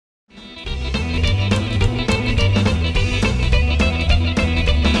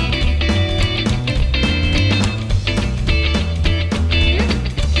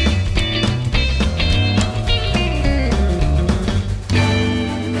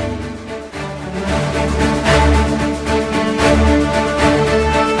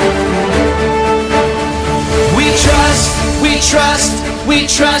we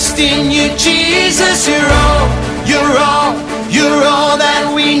trust in you, Jesus. You're all, you're all, you're all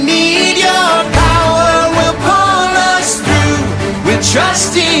that we need. Your power will pull us through. We're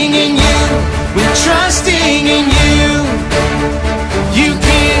trusting in you, we're trusting in you. You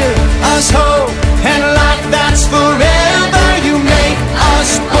give us hope and life that's forever. You make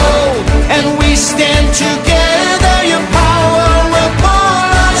us bold and we stand together. Your power will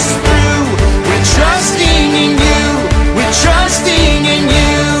pull us through. We're trusting in you, we're trusting in you.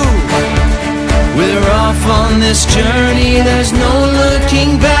 We're off on this journey, there's no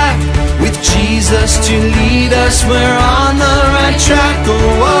looking back. With Jesus to lead us, we're on the right track.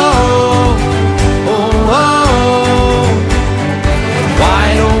 Oh, oh, oh, oh.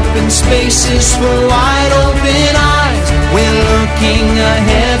 Wide open spaces for wide open eyes. We're looking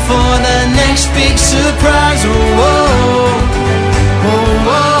ahead for the next big surprise. Oh, oh, oh,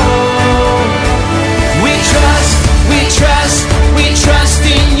 oh. We trust, we trust, we trust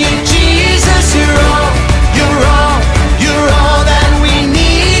in you, Jesus. You're all, you're all, you're all that we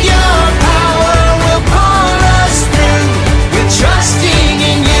need. Your power will pull us through. We're trusting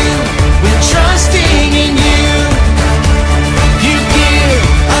in you, we're trusting in you. You give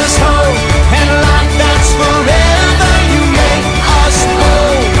us hope and life that's forever. You make us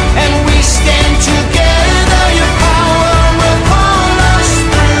bold and we stand together. Your power will pull us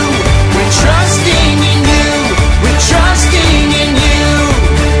through. We're trusting in you, we're trusting in you.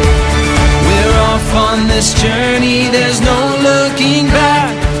 We're off on this journey, there's no looking back.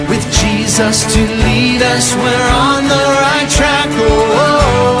 With Jesus to lead us, we're on the right track. Oh,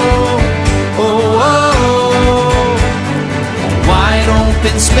 oh, oh, oh. Wide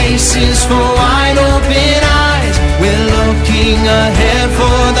open spaces for wide open eyes. We're looking ahead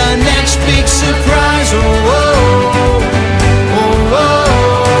for the next big surprise. Oh, oh, oh, oh.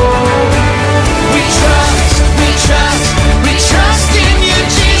 We trust, we trust, we trust in you,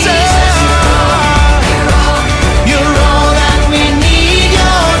 Jesus. You're all that we need.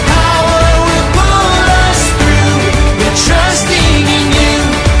 Your power will pull us through. We're trusting in you,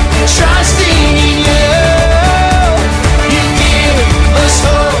 we're trusting in you. You give us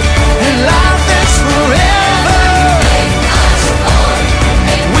hope and life that's forever.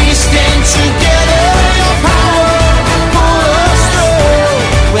 And we stand together. Your power will pull us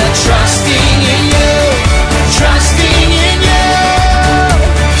through. We're trusting in you, trusting in you.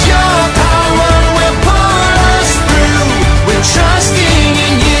 Your power will pull us through. We're trusting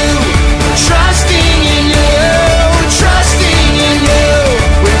in you, trusting in you, trusting in you.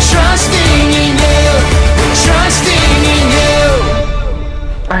 We're trusting in you, we're trusting in you.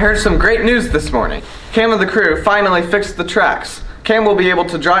 I heard some great news this morning. Cam and the crew finally fixed the tracks. Cam will be able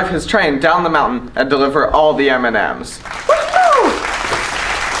to drive his train down the mountain and deliver all the M&Ms.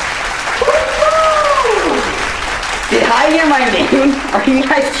 Did I hear my name? Are you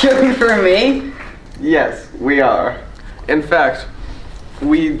guys cheering for me? Yes, we are. In fact,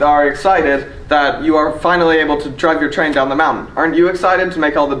 we are excited that you are finally able to drive your train down the mountain. Aren't you excited to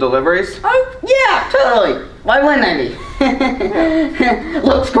make all the deliveries? Oh, yeah, totally. Why wouldn't I be?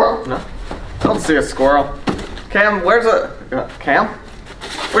 Look, squirrel. No, I don't see a squirrel. Cam, Cam?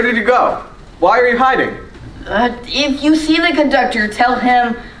 Where did you go? Why are you hiding? If you see the conductor, tell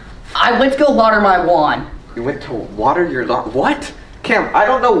him I went to go water my lawn. You went to water your lawn? What? Cam, I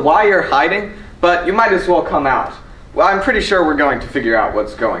don't know why you're hiding, but you might as well come out. Well, I'm pretty sure we're going to figure out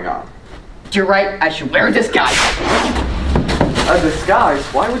what's going on. You're right, I should wear a disguise. A disguise?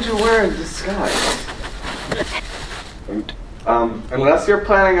 Why would you wear a disguise? Unless you're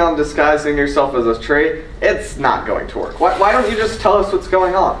planning on disguising yourself as a tree, it's not going to work. Why don't you just tell us what's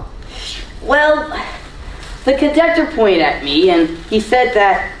going on? Well, the conductor pointed at me and he said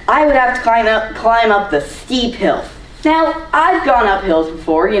that I would have to climb up the steep hill. Now, I've gone up hills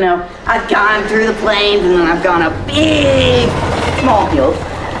before, you know. I've gone through the plains and then I've gone up big, small hills.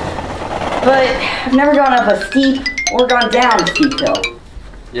 But I've never gone up a steep or gone down a steep hill.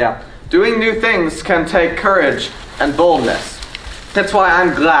 Yeah, doing new things can take courage and boldness. That's why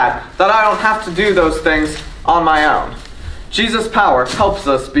I'm glad that I don't have to do those things on my own. Jesus' power helps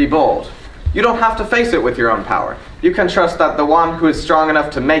us be bold. You don't have to face it with your own power. You can trust that the one who is strong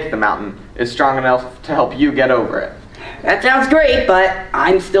enough to make the mountain is strong enough to help you get over it. That sounds great, but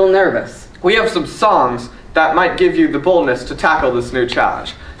I'm still nervous. We have some songs that might give you the boldness to tackle this new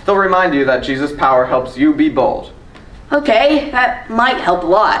challenge. They'll remind you that Jesus' power helps you be bold. Okay, that might help a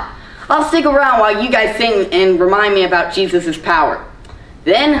lot. I'll stick around while you guys sing and remind me about Jesus' power.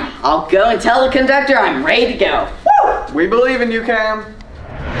 Then I'll go and tell the conductor I'm ready to go. Woo! We believe in you, Cam.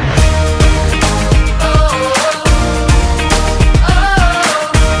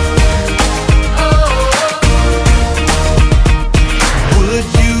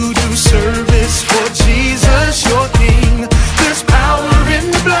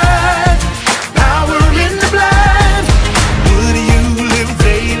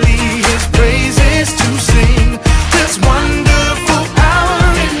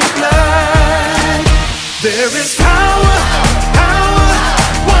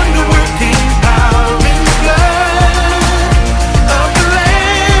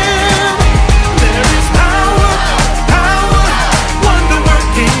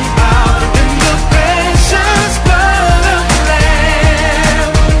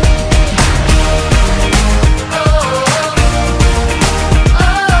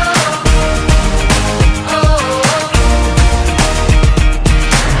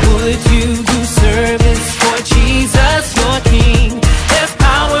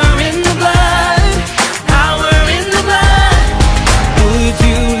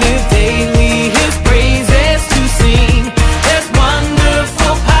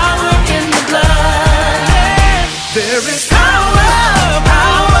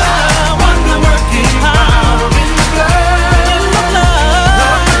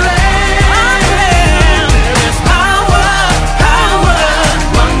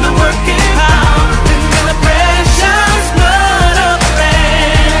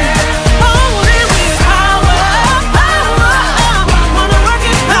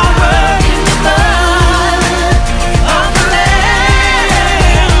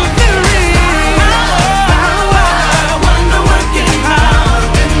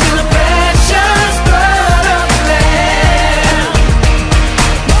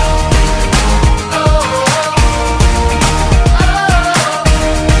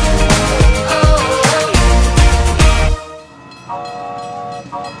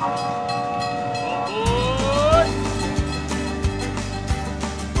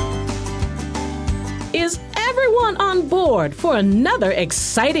 Is everyone on board for another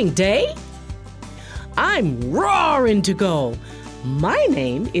exciting day? I'm roaring to go. My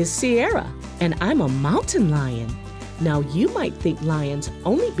name is Sierra, and I'm a mountain lion. Now, you might think lions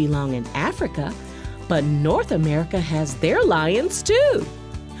only belong in Africa, but North America has their lions too.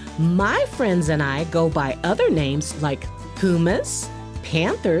 My friends and I go by other names like pumas,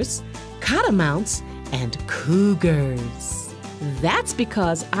 panthers, catamounts, and cougars. That's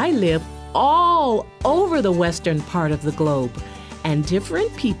because I live all over the western part of the globe, and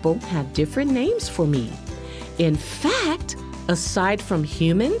different people have different names for me. In fact, aside from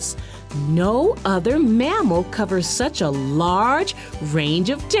humans, no other mammal covers such a large range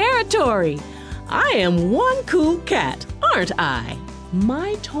of territory. I am one cool cat, aren't I?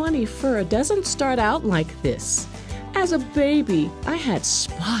 My tawny fur doesn't start out like this. As a baby, I had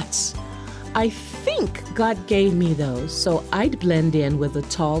spots. I think God gave me those so I'd blend in with the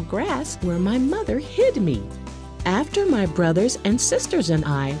tall grass where my mother hid me. After my brothers and sisters and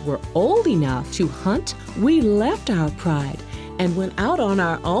I were old enough to hunt, we left our pride and went out on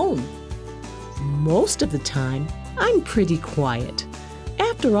our own. Most of the time, I'm pretty quiet.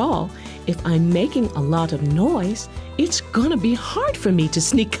 After all, if I'm making a lot of noise, it's gonna be hard for me to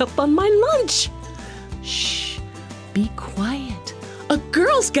sneak up on my lunch. Shh, be quiet. A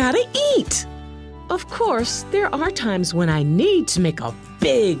girl's gotta eat. Of course, there are times when I need to make a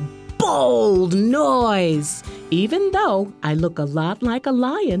big, bold noise. Even though I look a lot like a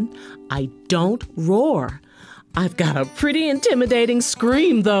lion, I don't roar. I've got a pretty intimidating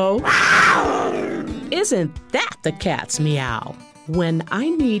scream, though. Isn't that the cat's meow? When I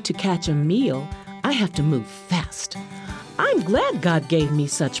need to catch a meal, I have to move fast. I'm glad God gave me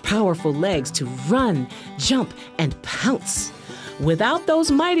such powerful legs to run, jump, and pounce. Without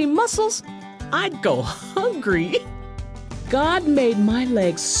those mighty muscles, I'd go hungry. God made my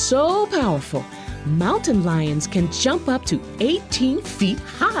legs so powerful, mountain lions can jump up to 18 feet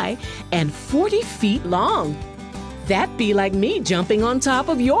high and 40 feet long. That'd be like me jumping on top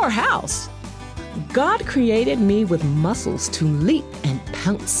of your house. God created me with muscles to leap and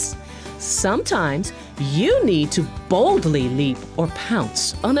pounce. Sometimes you need to boldly leap or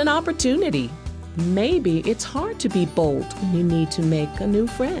pounce on an opportunity. Maybe it's hard to be bold when you need to make a new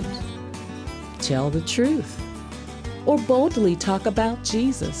friend. Tell the truth. Or boldly talk about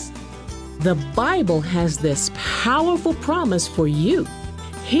Jesus. The Bible has this powerful promise for you.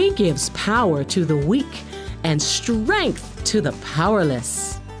 He gives power to the weak and strength to the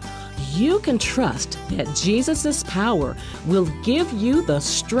powerless. You can trust that Jesus' power will give you the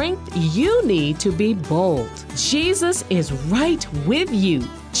strength you need to be bold. Jesus is right with you,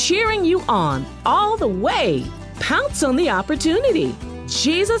 cheering you on all the way. Pounce on the opportunity.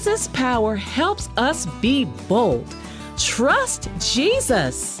 Jesus' power helps us be bold. Trust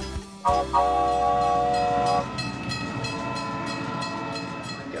Jesus.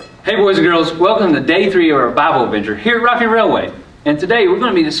 Hey boys and girls, welcome to day 3 of our Bible adventure here at Rocky Railway. And today we're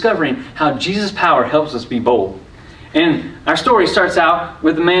going to be discovering how Jesus' power helps us be bold. And our story starts out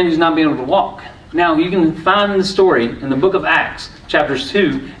with a man who's not being able to walk. Now you can find the story in the book of Acts, chapters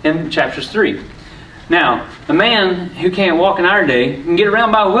 2 and chapters 3. Now, a man who can't walk in our day can get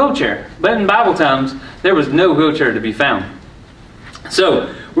around by a wheelchair. But in Bible times, there was no wheelchair to be found.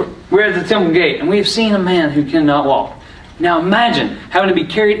 So, we're at the temple gate and we have seen a man who cannot walk. Now imagine having to be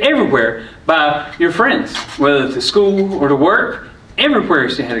carried everywhere by your friends, whether to school or to work, everywhere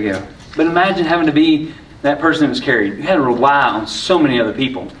you had to go. But imagine having to be that person that was carried. You had to rely on so many other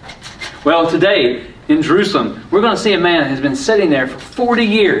people. Well, today in Jerusalem, we're going to see a man that has been sitting there for 40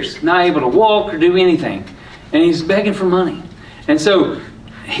 years, not able to walk or do anything. And he's begging for money. And so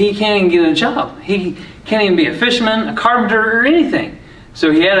he can't even get a job. He can't even be a fisherman, a carpenter, or anything.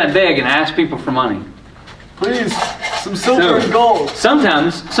 So he had to beg and ask people for money. Please, some silver and gold.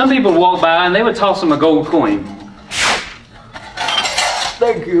 Sometimes, some people would walk by and they would toss him a gold coin.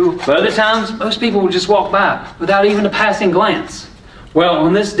 Thank you. But other times, most people would just walk by without even a passing glance. Well,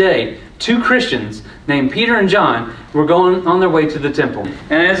 on this day, 2 Christians named Peter and John were going on their way to the temple.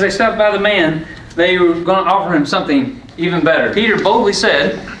 And as they stopped by the man, they were going to offer him something even better. Peter boldly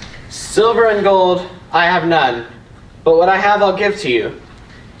said, "Silver and gold I have none, but what I have I'll give to you.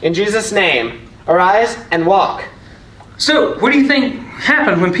 In Jesus' name, arise and walk." So, what do you think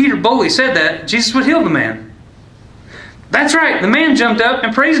happened when Peter boldly said that Jesus would heal the man? That's right, the man jumped up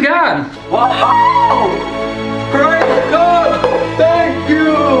and praised God. Wow! Praise God! Thank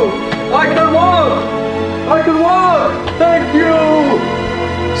you! I can walk! I can walk! Thank you!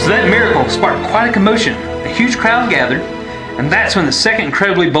 So that miracle sparked quite a commotion. A huge crowd gathered, And that's when the second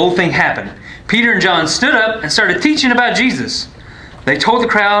incredibly bold thing happened. Peter and John stood up and started teaching about Jesus. They told the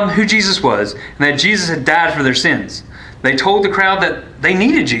crowd who Jesus was and that Jesus had died for their sins. They told the crowd that they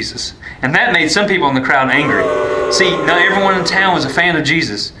needed Jesus, and that made some people in the crowd angry. See, not everyone in town was a fan of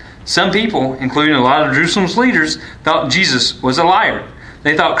Jesus. Some people, including a lot of Jerusalem's leaders, thought Jesus was a liar.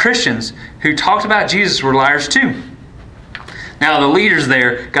 They thought Christians who talked about Jesus were liars too. Now the leaders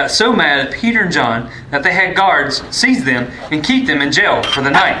there got so mad at Peter and John that they had guards seize them and keep them in jail for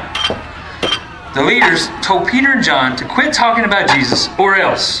the night. The leaders told Peter and John to quit talking about Jesus or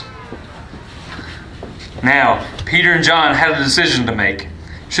else. Now, Peter and John had a decision to make.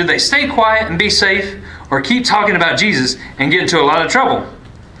 Should they stay quiet and be safe, or keep talking about Jesus and get into a lot of trouble?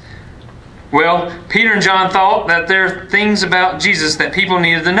 Well, Peter and John thought that there are things about Jesus that people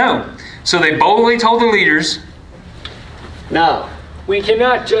needed to know. So they boldly told the leaders, No. We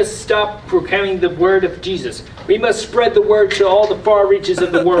cannot just stop proclaiming the word of Jesus. We must spread the word to all the far reaches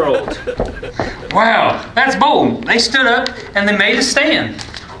of the world. wow, that's bold. They stood up and they made a stand.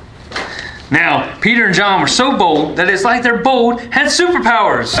 Now, Peter and John were so bold that it's like their bold had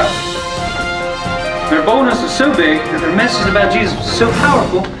superpowers. Their boldness was so big that their message about Jesus was so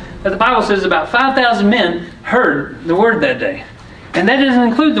powerful that the Bible says about 5,000 men heard the word that day. And that doesn't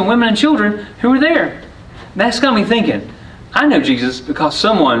include the women and children who were there. That's got me thinking, I know Jesus because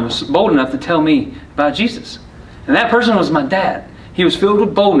someone was bold enough to tell me about Jesus. And that person was my dad. He was filled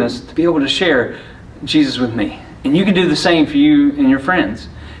with boldness to be able to share Jesus with me. And you can do the same for you and your friends,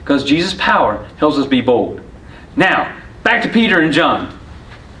 because Jesus' power helps us be bold. Now, back to Peter and John.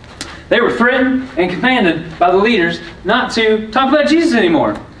 They were threatened and commanded by the leaders not to talk about Jesus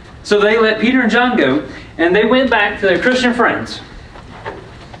anymore. So they let Peter and John go, and they went back to their Christian friends.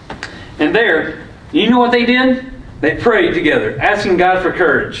 And there, you know what they did? They prayed together, asking God for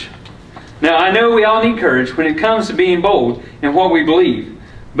courage. Now, I know we all need courage when it comes to being bold in what we believe.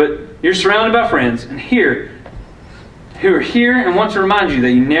 But you're surrounded by friends who are here and want to remind you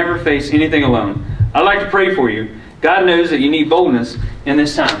that you never face anything alone. I'd like to pray for you. God knows that you need boldness in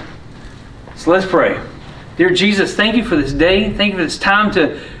this time. So let's pray. Dear Jesus, thank you for this day. Thank you for this time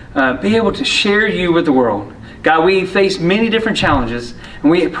to be able to share you with the world. God, we face many different challenges,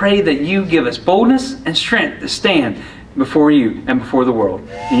 and we pray that you give us boldness and strength to stand before you and before the world.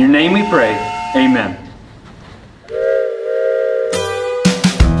 In your name we pray. Amen.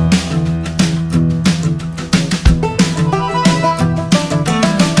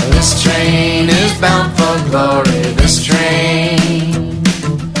 This train is bound for glory. This train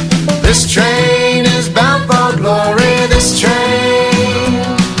is bound for glory. This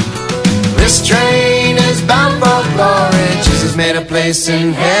train is bound for glory. Jesus made a place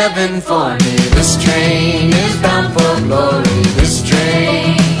in heaven for me. This train is bound for glory. This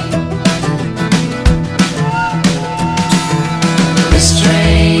train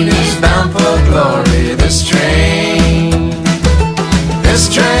is bound for glory. This train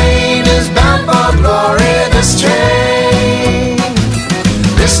is bound for glory.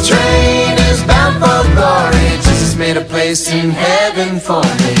 This train is bound for glory. Jesus made a place in heaven for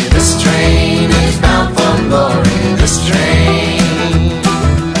me. This train is bound for glory. This train.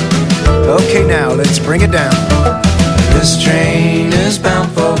 Okay, now let's bring it down. This train is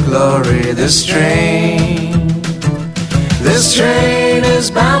bound for glory. This train is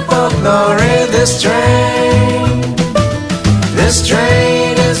bound for glory. This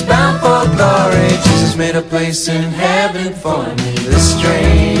train is bound for glory. Jesus made a place in heaven for me. This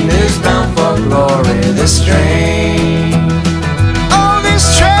train is bound for glory. This train. Oh,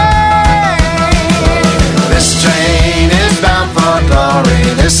 this train is bound for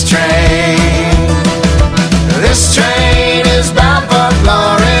glory. This train is bound for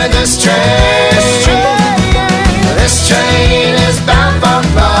glory. This train is bound for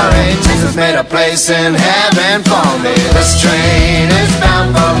glory. Jesus made a place in heaven for me. This train is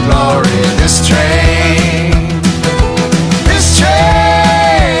bound for glory. This train.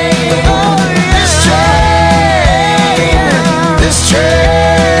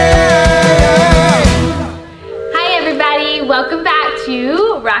 Hi everybody, welcome back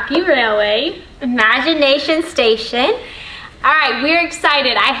to Rocky Railway Imagination Station. Alright, we're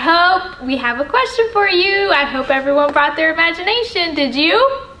excited. I hope we have a question for you. I hope everyone brought their imagination. Did you?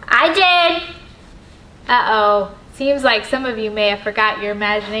 I did. Uh-oh. Seems like some of you may have forgot your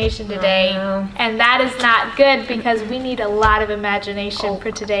imagination today. And that is not good because we need a lot of imagination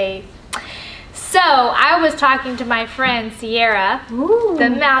for today. So, I was talking to my friend Sierra,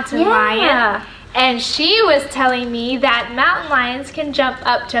 the mountain lion, and she was telling me that mountain lions can jump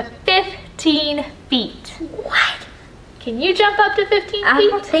up to 15 feet. What? Can you jump up to 15 feet? I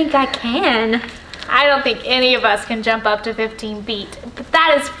don't think I can. I don't think any of us can jump up to 15 feet, but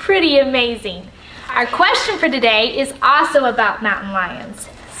that is pretty amazing. Our question for today is also about mountain lions.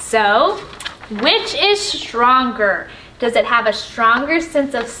 So, which is stronger? Does it have a stronger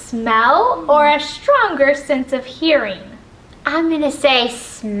sense of smell or a stronger sense of hearing? I'm gonna say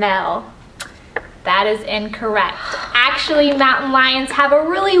smell. That is incorrect. Actually, mountain lions have a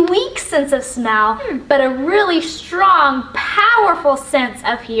really weak sense of smell, but a really strong, powerful sense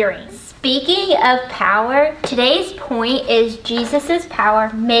of hearing. Speaking of power, today's point is Jesus'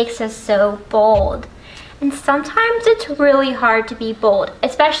 power makes us so bold. And sometimes it's really hard to be bold,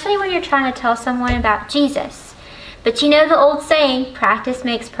 especially when you're trying to tell someone about Jesus. But you know the old saying, practice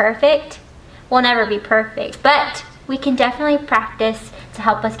makes perfect? We'll never be perfect, but we can definitely practice to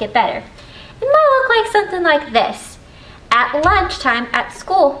help us get better. It might look like something like this. At lunchtime at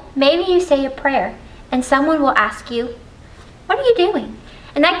school, maybe you say a prayer and someone will ask you, what are you doing?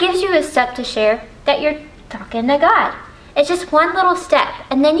 And that gives you a step to share that you're talking to God. It's just one little step,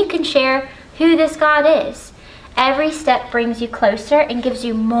 and then you can share who this God is. Every step brings you closer and gives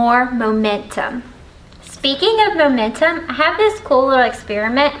you more momentum. Speaking of momentum, I have this cool little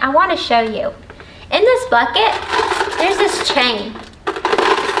experiment I want to show you. In this bucket, there's this chain.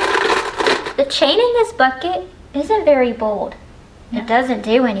 The chain in this bucket isn't very bold. It doesn't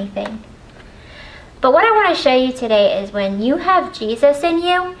do anything. But what I want to show you today is when you have Jesus in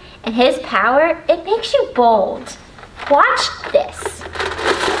you and his power, it makes you bold. Watch this.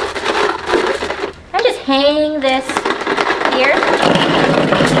 I'm just hanging this here.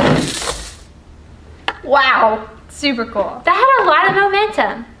 Wow, super cool. that had a lot of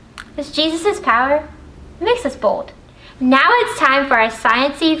momentum. It's Jesus' power. It makes us bold. Now it's time for our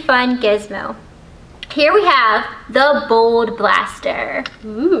sciencey fun gizmo. Here we have the Bold Blaster.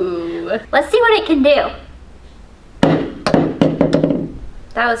 Ooh. Let's see what it can do.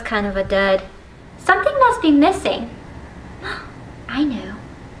 That was kind of a dud. Something must be missing. I know.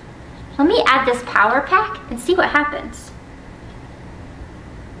 Let me add this power pack and see what happens.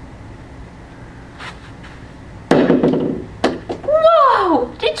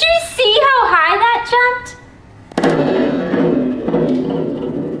 Whoa! Did you see how high that jumped?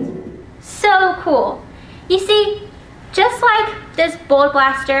 So cool. You see, just like this Bold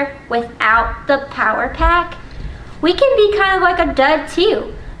Blaster without the power pack, we can be kind of like a dud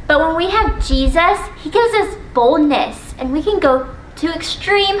too. But when we have Jesus, he gives us boldness and we can go to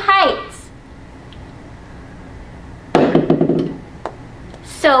extreme heights.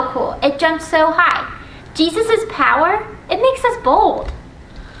 So cool. It jumps so high. Jesus' power, it makes us bold.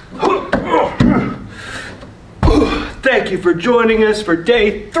 Thank you for joining us for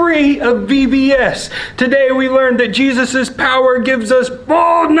day 3 of VBS. Today we learned that Jesus' power gives us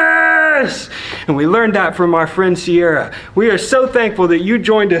boldness. And we learned that from our friend Sierra. We are so thankful that you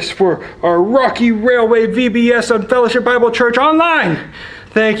joined us for our Rocky Railway VBS on Fellowship Bible Church online.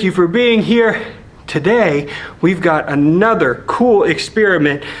 Thank you for being here. Today, we've got another cool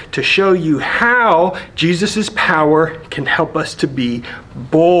experiment to show you how Jesus' power can help us to be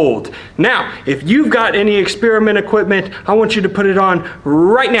bold. Now, if you've got any experiment equipment, I want you to put it on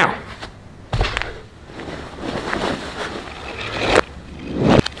right now.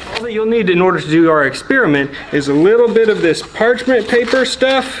 All that you'll need in order to do our experiment is a little bit of this parchment paper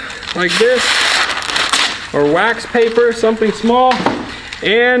stuff, like this, or wax paper, something small,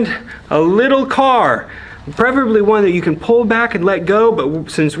 and a little car, preferably one that you can pull back and let go, but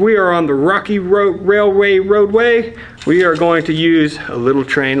since we are on the Rocky Railway roadway, we are going to use a little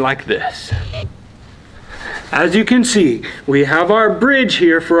train like this. As you can see, we have our bridge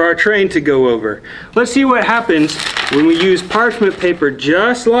here for our train to go over. Let's see what happens when we use parchment paper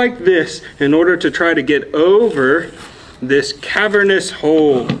just like this in order to try to get over this cavernous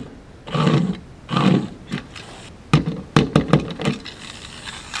hole.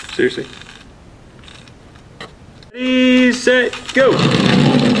 Seriously. Ready, set, go.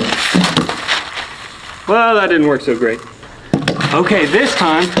 Well, that didn't work so great. Okay, this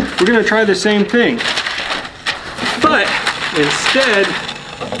time we're going to try the same thing. But instead,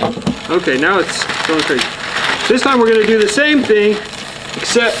 okay, now it's going crazy. This time we're going to do the same thing,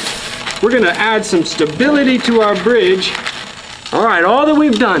 except we're going to add some stability to our bridge. All right, all that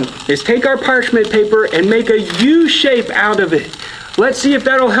we've done is take our parchment paper and make a U shape out of it. Let's see if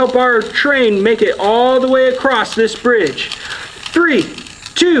that'll help our train make it all the way across this bridge. 3,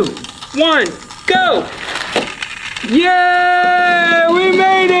 2, 1, go! Yay! We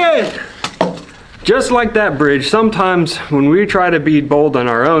made it! Just like that bridge, sometimes when we try to be bold on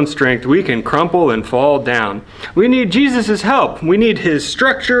our own strength, we can crumple and fall down. We need Jesus' help. We need his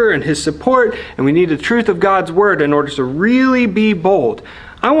structure and his support, and we need the truth of God's word in order to really be bold.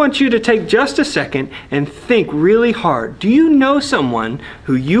 I want you to take just a second and think really hard. Do you know someone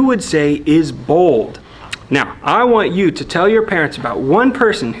who you would say is bold? Now, I want you to tell your parents about one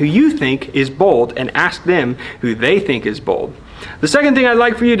person who you think is bold and ask them who they think is bold. The second thing I'd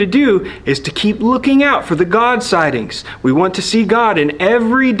like for you to do is to keep looking out for the God sightings. We want to see God in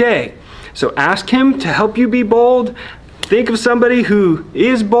every day. So ask Him to help you be bold. Think of somebody who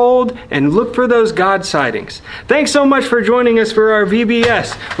is bold and look for those God sightings. Thanks so much for joining us for our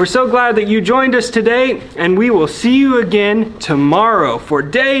VBS. We're so glad that you joined us today, and we will see you again tomorrow for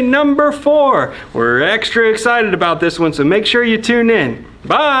day number 4. We're extra excited about this one, so make sure you tune in.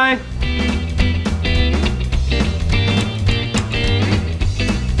 Bye!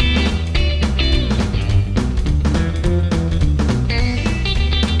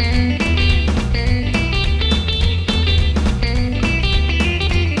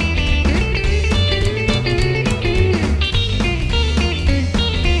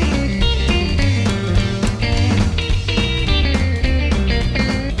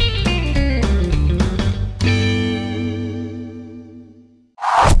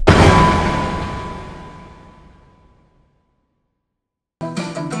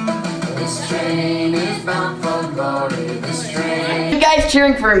 You guys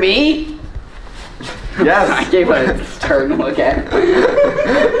cheering for me? Yes. I gave it a stern look at.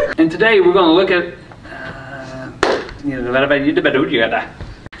 And today we're going to look at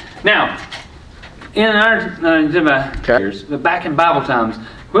now in our back in Bible times,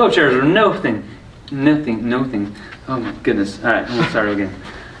 wheelchairs were nothing. Oh my goodness! All right, I'm gonna start again.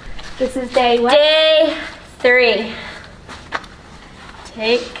 This is day what? Day 3.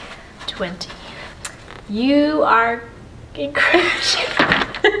 Take 20. You are encouraging. I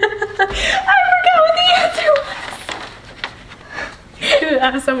forgot what the answer was. You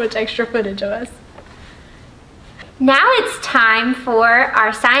have so much extra footage of us. Now it's time for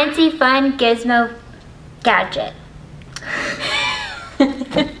our sciencey fun gizmo gadget.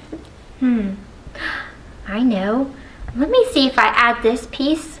 I know. Let me see if I add this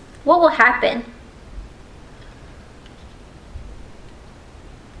piece. What will happen?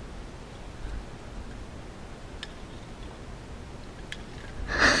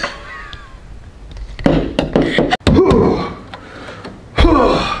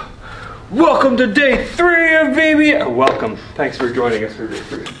 Welcome to day 3 of VBS. Welcome. Thanks for joining us for day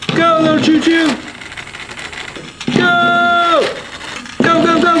 3. Go, little choo-choo. Go! Go,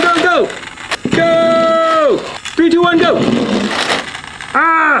 go, go, go, go! Go! 3, 2, 1, go!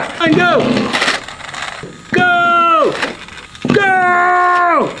 Ah! And go!